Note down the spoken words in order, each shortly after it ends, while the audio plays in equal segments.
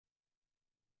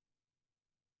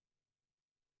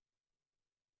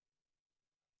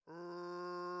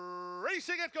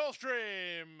Racing at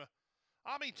Gulfstream.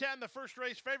 Ami 10, the first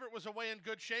race favorite, was away in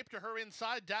good shape. To her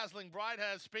inside, Dazzling Bride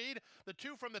has speed. The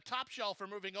two from the top shelf are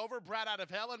moving over. Brat Out of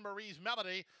Hell and Marie's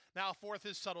Melody. Now fourth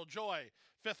is Subtle Joy.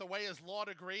 Fifth away is Law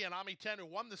Degree, and Ami 10, who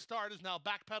won the start, is now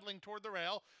backpedaling toward the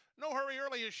rail. No hurry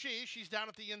early is she. She's down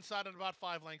at the inside and about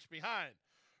 5 lengths behind.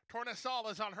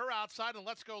 Tornasol is on her outside, and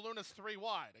Let's Go Luna's 3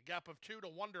 wide. A gap of 2 to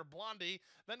Wonder Blondie.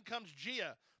 Then comes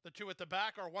Gia. The two at the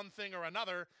back are One Thing or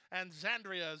Another, and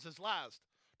Zandria's is last.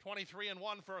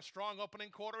 23-1 for a strong opening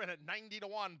quarter, and at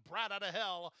 90-1, Brat Out of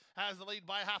Hell has the lead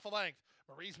by half a length.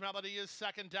 Marie's Melody is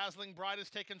second. Dazzling Bride has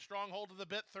taken strong hold of the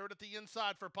bit. Third at the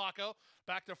inside for Paco.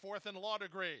 Back to fourth in Law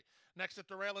Degree. Next at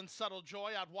the rail in Subtle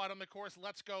Joy. Out wide on the course,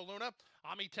 Let's Go Luna.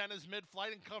 Ami 10 is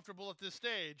mid-flight and comfortable at this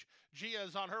stage. Gia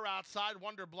is on her outside.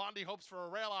 Wonder Blondie hopes for a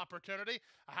rail opportunity.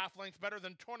 A half length better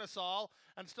than Tornasol.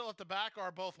 And still at the back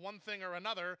are both One Thing or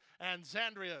Another and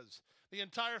Zandria's. The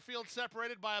entire field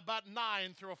separated by about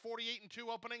 9 through a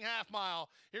 48-2 opening half mile.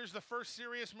 Here's the first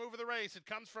serious move of the race. It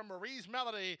comes from Marie's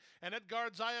Melody, and Edgar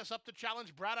Zayas up to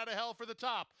challenge Brat Out of Hell for the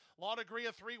top. Law Degree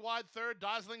a 3 wide third.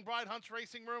 Dazzling Bride hunts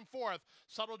Racing Room fourth.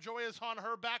 Subtle Joy is on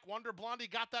her back. Wonder Blondie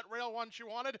got that rail one she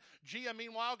wanted. Gia,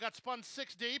 meanwhile, got spun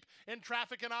 6 deep. In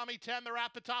traffic and Ami 10, they're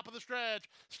at the top of the stretch.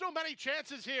 Still many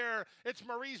chances here. It's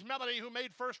Marie's Melody who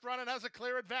made first run and has a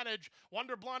clear advantage.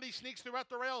 Wonder Blondie sneaks through at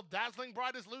the rail. Dazzling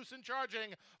Bride is loose and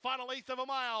charging. Final eighth of a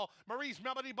mile. Marie's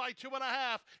Melody by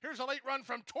 2.5. Here's a late run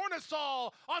from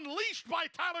Tornasol, unleashed by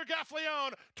Tyler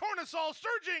Gaffleone. Tornasol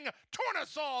surging.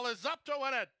 Tornasol is up to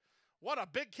win it. What a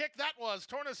big kick that was.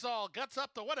 Tornasol gets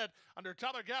up to win it under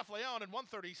Tyler Gaffleone in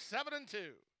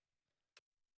 137-2.